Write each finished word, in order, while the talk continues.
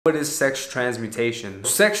What is sex transmutation?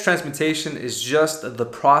 Sex transmutation is just the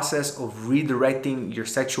process of redirecting your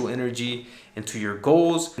sexual energy into your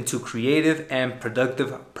goals, into creative and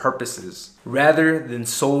productive purposes, rather than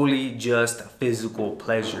solely just physical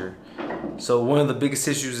pleasure. So one of the biggest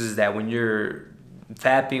issues is that when you're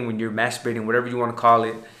fapping, when you're masturbating, whatever you want to call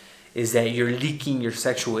it, is that you're leaking your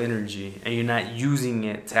sexual energy and you're not using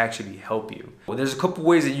it to actually help you. Well, there's a couple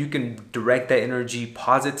ways that you can direct that energy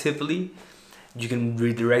positively. You can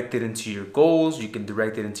redirect it into your goals, you can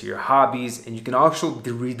direct it into your hobbies, and you can also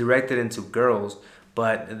redirect it into girls,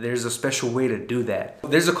 but there's a special way to do that.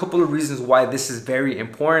 There's a couple of reasons why this is very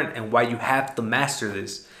important and why you have to master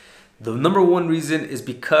this. The number one reason is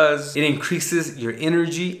because it increases your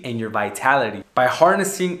energy and your vitality. By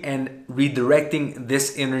harnessing and redirecting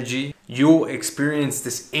this energy, you'll experience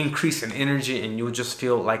this increase in energy and you'll just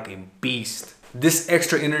feel like a beast. This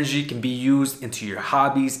extra energy can be used into your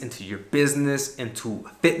hobbies, into your business, into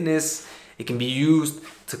fitness. It can be used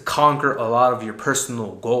to conquer a lot of your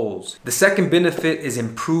personal goals. The second benefit is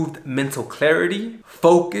improved mental clarity,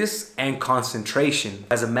 focus, and concentration.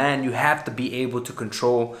 As a man, you have to be able to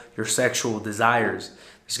control your sexual desires.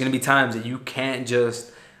 There's gonna be times that you can't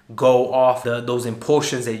just go off those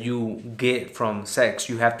impulsions that you get from sex.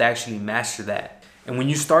 You have to actually master that. And when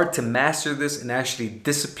you start to master this and actually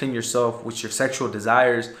discipline yourself with your sexual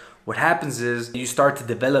desires, what happens is you start to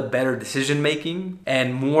develop better decision making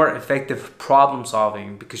and more effective problem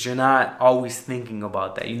solving, because you're not always thinking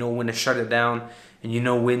about that. You know when to shut it down and you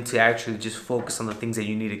know when to actually just focus on the things that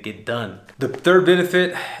you need to get done. The third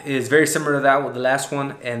benefit is very similar to that with the last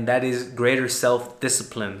one, and that is greater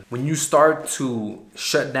self-discipline. When you start to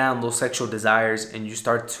shut down those sexual desires and you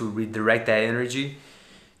start to redirect that energy,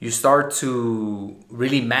 you start to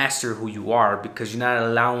really master who you are, because you're not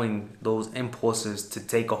allowing those impulses to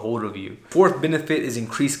take a hold of you. Fourth benefit is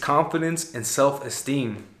increased confidence and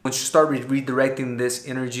self-esteem. Once you start redirecting this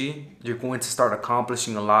energy, you're going to start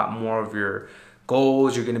accomplishing a lot more of your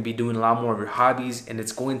goals. You're going to be doing a lot more of your hobbies, and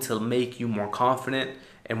it's going to make you more confident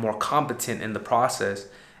and more competent in the process.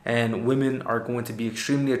 And women are going to be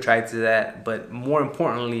extremely attracted to that, but more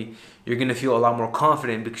importantly, you're going to feel a lot more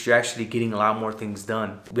confident because you're actually getting a lot more things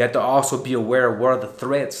done. We have to also be aware of what are the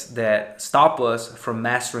threats that stop us from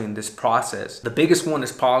mastering this process. The biggest one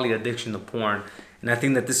is probably addiction to porn. And I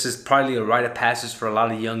think that this is probably a rite of passage for a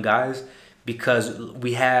lot of young guys, because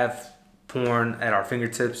we have porn at our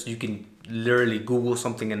fingertips. You can literally Google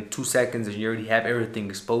something in 2 seconds and you already have everything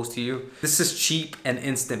exposed to you. This is cheap and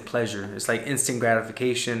instant pleasure. It's like instant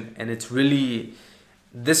gratification, and it's really,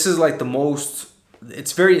 this is like the most,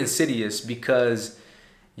 it's very insidious, because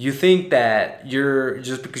you think that you're,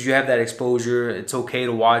 just because you have that exposure, it's okay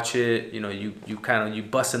to watch it, you know, you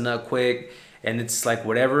bust a nut quick and it's like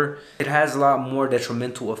whatever. It has a lot more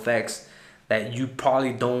detrimental effects that you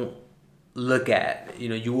probably don't look at. You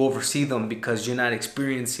know, you oversee them because you're not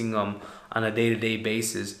experiencing them on a day-to-day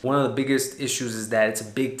basis. One of the biggest issues is that it's a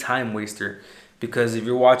big time waster, because if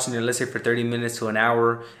you're watching it, let's say for 30 minutes to an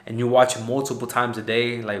hour, and you watch it multiple times a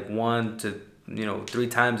day, like 1 to 3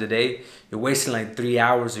 times a day, you're wasting like 3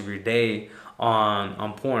 hours of your day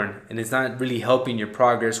on porn, and it's not really helping your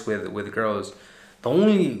progress with girls. The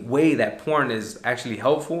only way that porn is actually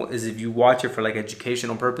helpful is if you watch it for like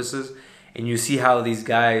educational purposes, and you see how these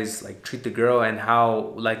guys like treat the girl, and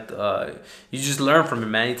how like you just learn from it,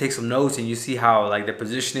 man. You take some notes and you see how like they're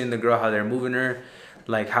positioning the girl, how they're moving her,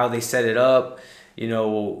 like how they set it up. You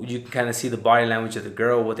know, you can kind of see the body language of the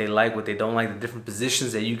girl, what they like, what they don't like, the different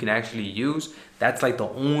positions that you can actually use. That's like the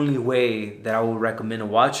only way that I would recommend to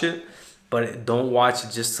watch it. But don't watch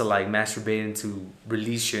it just to like masturbate and to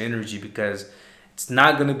release your energy, because it's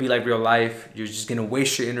not gonna be like real life. You're just gonna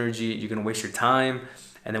waste your energy, you're gonna waste your time.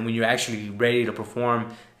 And then when you're actually ready to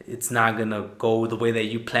perform, it's not gonna go the way that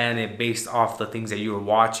you plan it based off the things that you were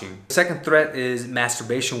watching. The second threat is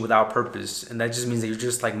masturbation without purpose. And that just means that you're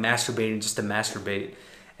just like masturbating just to masturbate.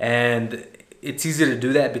 And it's easy to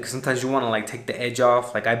do that because sometimes you wanna like take the edge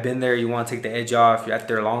off. Like I've been there, you wanna take the edge off. You're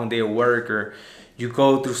after a long day of work, or you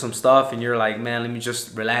go through some stuff and you're like, man, let me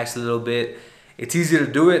just relax a little bit. It's easy to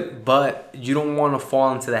do it, but you don't wanna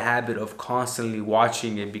fall into the habit of constantly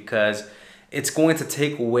watching it, because it's going to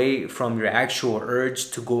take away from your actual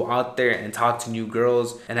urge to go out there and talk to new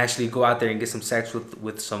girls and actually go out there and get some sex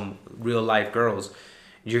with some real life girls.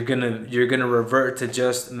 You're gonna revert to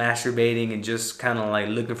just masturbating and just kind of like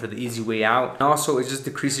looking for the easy way out. And also, it just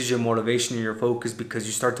decreases your motivation and your focus, because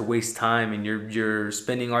you start to waste time and you're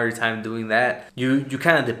spending all your time doing that. You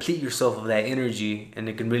kind of deplete yourself of that energy, and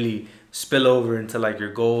it can really spill over into like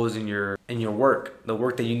your goals and your work, the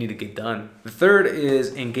work that you need to get done. The third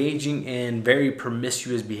is engaging in very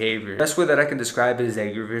promiscuous behavior. The best way that I can describe it is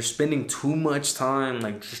that you're spending too much time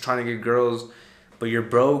like just trying to get girls, but you're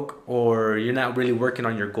broke, or you're not really working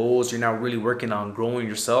on your goals, you're not really working on growing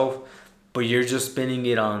yourself, but you're just spending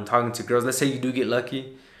it on talking to girls. Let's say you do get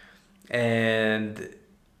lucky, and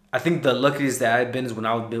I think the luckiest that I've been is when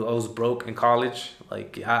I was broke in college.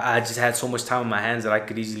 Like I just had so much time on my hands that I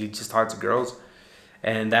could easily just talk to girls,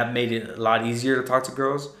 and that made it a lot easier to talk to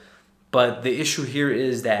girls. But the issue here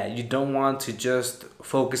is that you don't want to just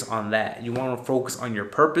focus on that. You want to focus on your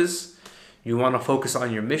purpose. You want to focus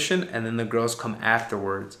on your mission, and then the girls come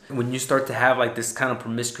afterwards. When you start to have like this kind of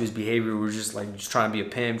promiscuous behavior, where you're just like just trying to be a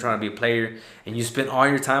pimp, trying to be a player, and you spend all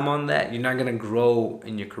your time on that, you're not gonna grow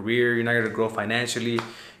in your career. You're not gonna grow financially.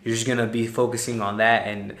 You're just gonna be focusing on that.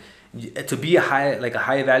 And to be a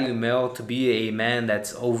high value male, to be a man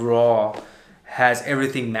that's overall has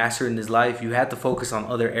everything mastered in his life, you have to focus on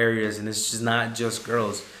other areas, and it's just not just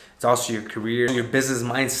girls. It's also your career, your business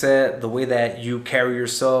mindset, the way that you carry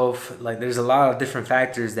yourself. Like there's a lot of different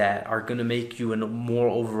factors that are gonna make you a more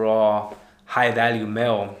overall high value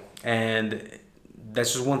male. And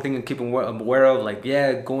that's just one thing to keep aware of. Like,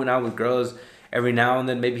 yeah, going out with girls every now and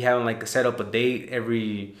then, maybe having like set up a date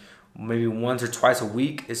every maybe once or twice a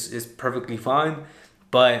week is perfectly fine.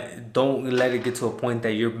 But don't let it get to a point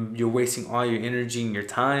that you're wasting all your energy and your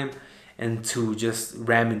time into just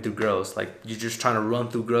ramming through girls. Like you're just trying to run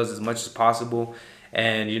through girls as much as possible,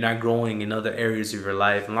 and you're not growing in other areas of your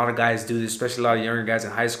life. And a lot of guys do this, especially a lot of younger guys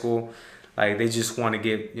in high school. Like they just want to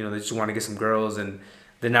get, they just want to get some girls, and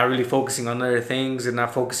they're not really focusing on other things. They're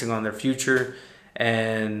not focusing on their future.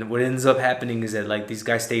 And what ends up happening is that like these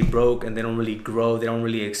guys stay broke, and they don't really grow. They don't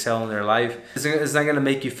really excel in their life. It's not gonna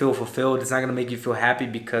make you feel fulfilled. It's not gonna make you feel happy,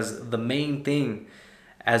 because the main thing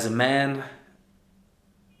as a man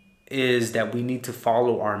is that we need to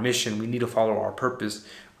follow our mission. We need to follow our purpose.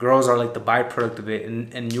 Girls are like the byproduct of it.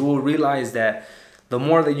 And you will realize that the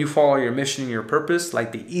more that you follow your mission and your purpose,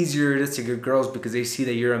 like the easier it is to get girls, because they see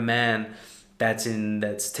that you're a man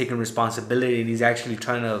that's taking responsibility, and he's actually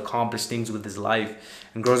trying to accomplish things with his life.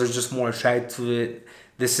 And girls are just more attracted to it.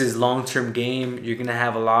 This is long-term game. You're gonna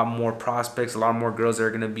have a lot more prospects, a lot more girls that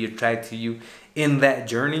are gonna be attracted to you in that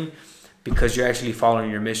journey, because you're actually following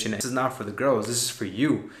your mission. This is not for the girls, this is for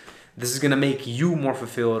you. This is gonna make you more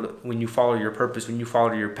fulfilled when you follow your purpose, when you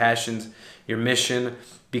follow your passions, your mission,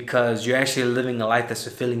 because you're actually living a life that's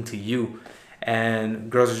fulfilling to you. And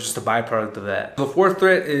girls are just a byproduct of that. The fourth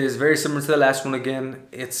threat is very similar to the last one again.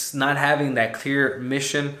 It's not having that clear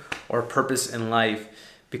mission or purpose in life.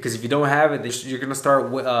 Because if you don't have it, you're gonna start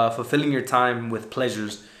fulfilling your time with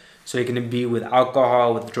pleasures. So it can be with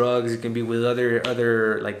alcohol, with drugs, it can be with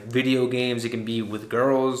other like video games, it can be with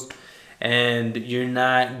girls, and you're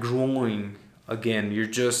not growing. Again, you're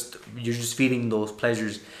just feeding those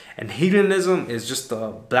pleasures. And hedonism is just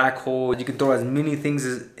a black hole. You can throw as many things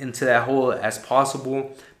into that hole as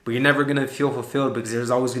possible, but you're never gonna feel fulfilled, because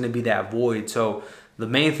there's always gonna be that void. So the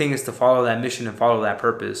main thing is to follow that mission and follow that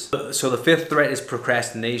purpose. So the fifth threat is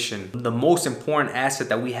procrastination. The most important asset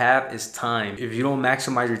that we have is time. If you don't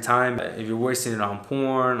maximize your time, if you're wasting it on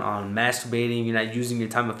porn, on masturbating, you're not using your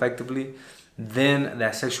time effectively, then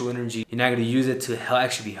that sexual energy, you're not gonna use it to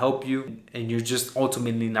actually help you, and you're just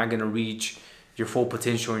ultimately not gonna reach your full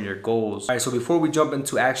potential and your goals. All right, so before we jump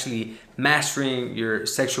into actually mastering your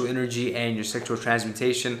sexual energy and your sexual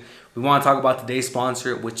transmutation, we want to talk about today's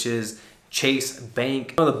sponsor, which is Chase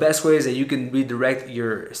Bank. One of the best ways that you can redirect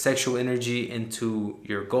your sexual energy into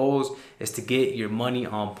your goals is to get your money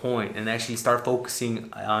on point and actually start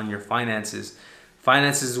focusing on your finances.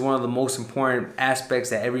 Finances is one of the most important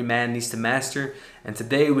aspects that every man needs to master. And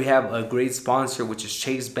today we have a great sponsor, which is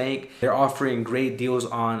Chase Bank. They're offering great deals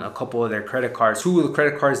on a couple of their credit cards. Two of the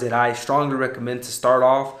credit cards that I strongly recommend to start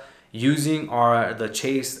off using are the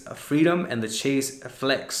Chase Freedom and the Chase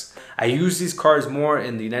Flex. I use these cards more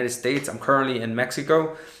in the United States. I'm currently in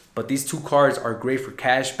Mexico, but these two cards are great for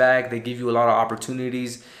cash back. They give you a lot of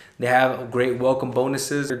opportunities. They have great welcome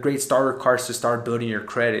bonuses. They're great starter cards to start building your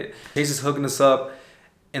credit. Chase is hooking us up.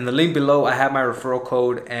 In the link below, I have my referral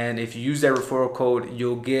code, and if you use that referral code,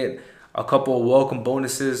 you'll get a couple of welcome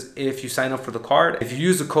bonuses if you sign up for the card. If you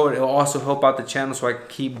use the code, it'll also help out the channel so I can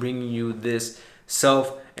keep bringing you this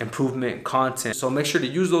self-improvement content. So make sure to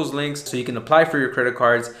use those links so you can apply for your credit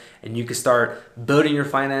cards and you can start building your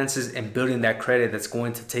finances and building that credit that's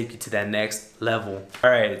going to take you to that next level. All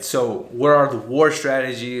right, so what are the war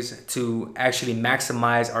strategies to actually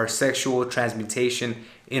maximize our sexual transmutation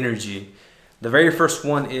energy? The very first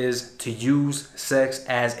one is to use sex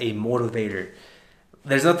as a motivator.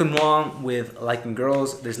 There's nothing wrong with liking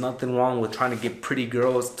girls. There's nothing wrong with trying to get pretty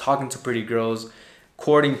girls, talking to pretty girls,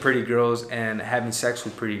 courting pretty girls, and having sex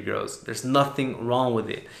with pretty girls. There's nothing wrong with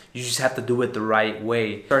it. You just have to do it the right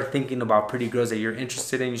way. Start thinking about pretty girls that you're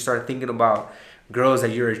interested in. You start thinking about girls that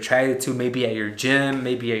you're attracted to, maybe at your gym,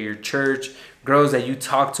 maybe at your church, girls that you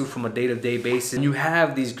talk to from a day-to-day basis. And you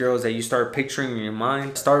have these girls that you start picturing in your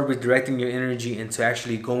mind. Start redirecting your energy into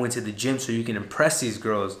actually going to the gym so you can impress these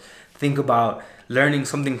girls. Think about learning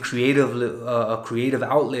something creative, a creative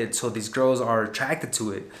outlet, so these girls are attracted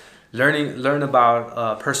to it. Learn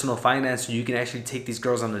about personal finance, so you can actually take these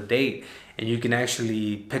girls on a date, and you can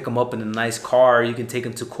actually pick them up in a nice car. You can take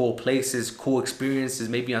them to cool places, cool experiences,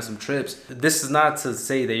 maybe on some trips. This is not to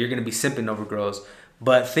say that you're gonna be simping over girls,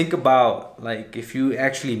 but think about, like, if you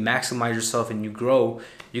actually maximize yourself and you grow,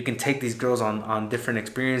 you can take these girls on different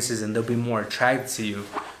experiences, and they'll be more attracted to you.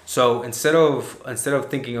 So instead of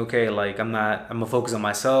thinking, okay, like I'm gonna focus on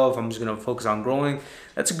myself, I'm just gonna focus on growing.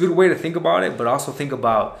 That's a good way to think about it, but also think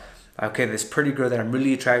about, okay, this pretty girl that I'm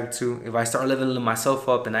really attracted to, if I start leveling myself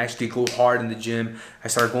up and I actually go hard in the gym, I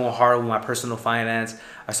start going hard with my personal finance,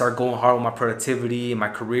 I start going hard with my productivity and my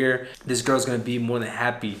career, this girl's gonna be more than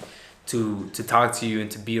happy to talk to you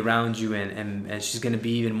and to be around you, and she's gonna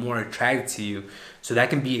be even more attracted to you. So that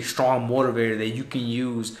can be a strong motivator that you can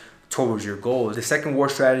use towards your goals. The second war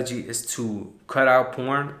strategy is to cut out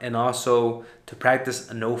porn and also to practice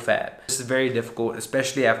a no-fap. This is very difficult,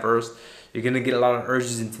 especially at first. You're gonna get a lot of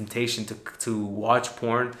urges and temptation to watch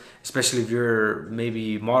porn, especially if you're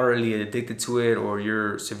maybe moderately addicted to it or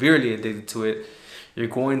you're severely addicted to it. You're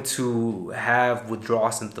going to have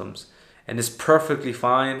withdrawal symptoms, and it's perfectly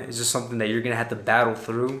fine. It's just something that you're gonna have to battle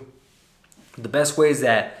through. The best ways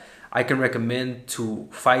that I can recommend to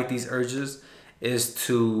fight these urges is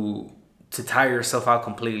to tire yourself out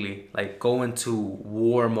completely. Like, go into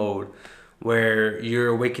war mode where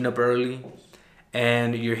you're waking up early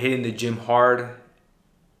and you're hitting the gym hard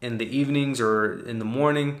in the evenings or in the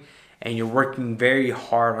morning, and you're working very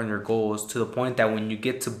hard on your goals to the point that when you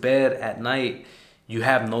get to bed at night, you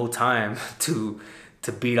have no time to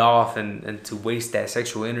beat off and to waste that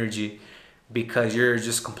sexual energy, because you're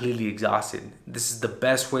just completely exhausted. This is the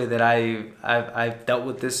best way that I've dealt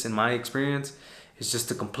with this in my experience. It's just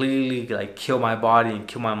to completely, like, kill my body and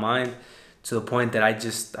kill my mind to the point that I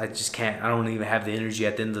just can't. I don't even have the energy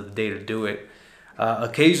at the end of the day to do it.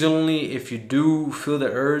 Occasionally, if you do feel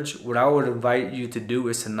the urge, what I would invite you to do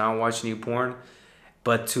is to not watch any porn,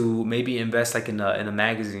 but to maybe invest, like, in a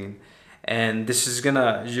magazine. And this is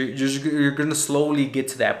you're gonna slowly get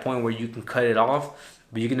to that point where you can cut it off,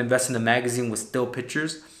 but you can invest in a magazine with still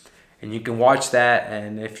pictures, and you can watch that.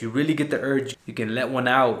 And if you really get the urge, you can let one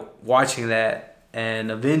out watching that,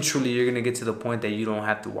 and eventually you're gonna get to the point that you don't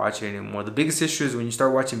have to watch it anymore. The biggest issue is when you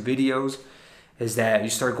start watching videos is that you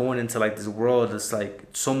start going into, like, this world that's, like,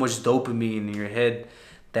 so much dopamine in your head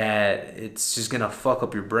that it's just gonna fuck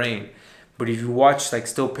up your brain. But if you watch, like,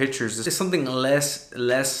 still pictures, it's something less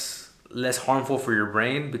harmful for your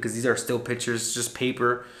brain, because these are still pictures, just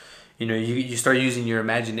paper. You know, you start using your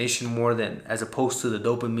imagination more than, as opposed to the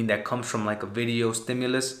dopamine that comes from, like, a video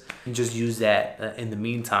stimulus. You just use that in the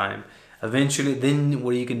meantime. Eventually, then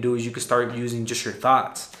what you can do is you can start using just your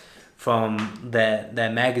thoughts from that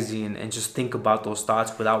magazine, and just think about those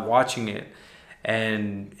thoughts without watching it.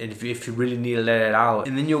 And if you really need to let it out,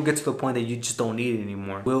 and then you'll get to the point that you just don't need it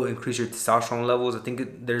anymore. It will increase your testosterone levels. I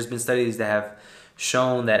think there's been studies that have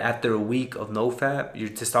shown that after a week of no-fap, your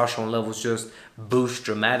testosterone levels just boost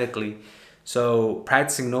dramatically. So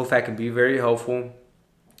practicing no-fap can be very helpful.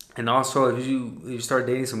 And also, if you start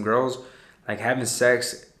dating some girls, like, having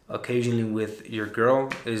sex occasionally with your girl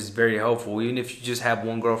is very helpful. Even if you just have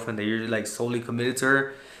one girlfriend that you're, like, solely committed to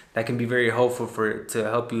her, that can be very helpful to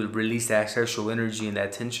help you release that sexual energy and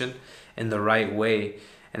that tension in the right way.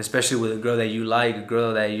 And especially with a girl that you like, a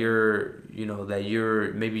girl that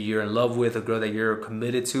maybe you're in love with, a girl that you're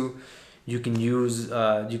committed to, you can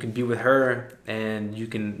be with her, and you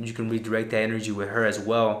can redirect that energy with her as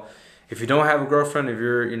well. If you don't have a girlfriend, if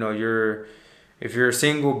you're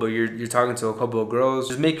single but you're talking to a couple of girls,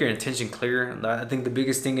 just make your intention clear. I think the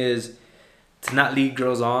biggest thing is to not lead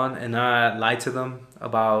girls on and not lie to them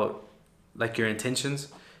about, like, your intentions.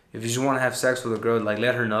 If you just want to have sex with a girl, like,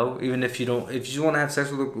 let her know. Even if you just want to have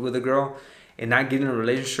sex with a girl and not get in a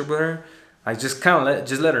relationship with her, like, just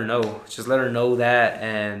let her know. Just let her know that,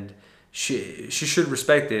 and she should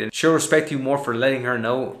respect it. She'll respect you more for letting her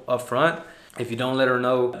know up front. If you don't let her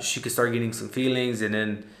know, she could start getting some feelings, and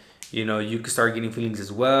then, you could start getting feelings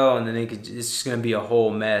as well, and then it's just gonna be a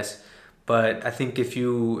whole mess. But I think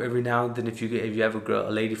every now and then, if you have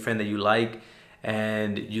a lady friend that you like,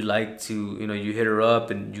 and you like to, you know, you hit her up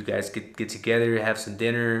and you guys get together, have some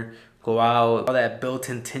dinner, go out, all that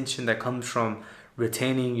built-in tension that comes from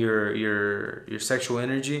retaining your sexual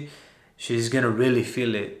energy, she's gonna really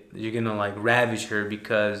feel it. You're gonna like ravage her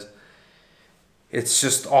because it's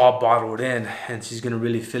just all bottled in, and she's gonna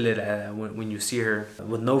really feel it when you see her.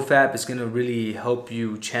 With NoFap, it's gonna really help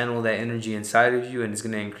you channel that energy inside of you, and it's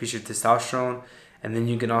gonna increase your testosterone. And then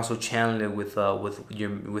you can also channel it with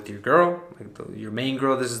your girl, like your main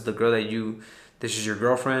girl. This is the girl this is your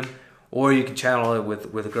girlfriend. Or you can channel it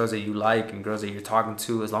with girls that you like and girls that you're talking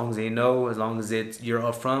to, as long as they know, as long as you're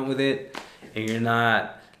upfront with it and you're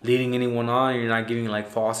not leading anyone on, you're not giving like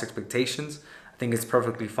false expectations. I think it's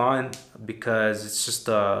perfectly fine, because it's just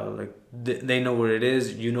like they know what it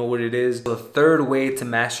is, you know what it is. The third way to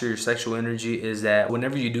master your sexual energy is that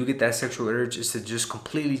whenever you do get that sexual urge, is to just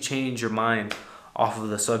completely change your mind off of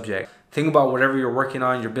the subject. Think about whatever you're working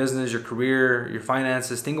on, your business, your career, your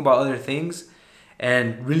finances. Think about other things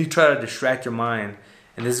and really try to distract your mind.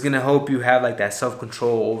 And this is gonna help you have like that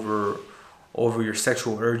self-control over your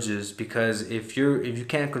sexual urges, because if you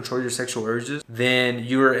can't control your sexual urges, then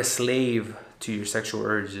you're a slave to your sexual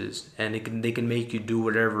urges, and they can make you do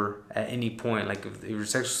whatever at any point. Like if your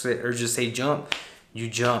sexual urges say jump, you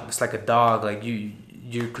jump. It's like a dog, like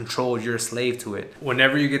you're controlled, you're a slave to it.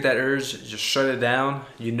 Whenever you get that urge, just shut it down.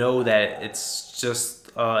 You know that it's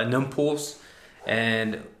just an impulse,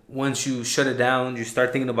 and once you shut it down, you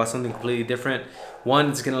start thinking about something completely different. One,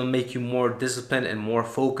 it's gonna make you more disciplined and more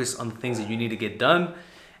focused on the things that you need to get done.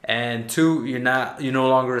 And two, you're no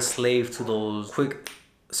longer a slave to those quick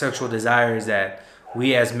sexual desires that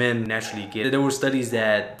we as men naturally get. There were studies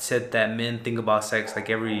that said that men think about sex like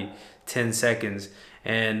every 10 seconds.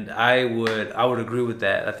 And I would agree with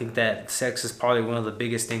that. I think that sex is probably one of the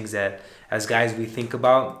biggest things that as guys we think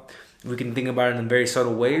about. We can think about it in very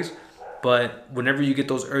subtle ways. But whenever you get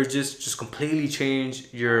those urges, just completely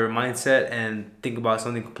change your mindset and think about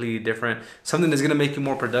something completely different. Something that's gonna make you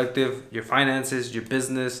more productive, your finances, your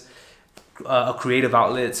business, a creative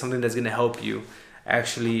outlet, something that's gonna help you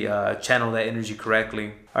actually channel that energy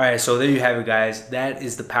correctly. All right, so there you have it, guys. That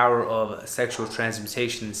is the power of sexual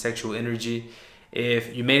transmutation and sexual energy.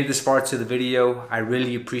 If you made it this far to the video, I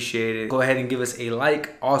really appreciate it. Go ahead and give us a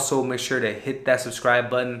like. Also, make sure to hit that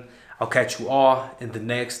subscribe button. I'll catch you all in the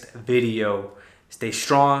next video. Stay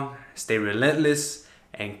strong, stay relentless,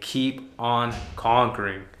 and keep on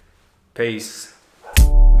conquering. Peace.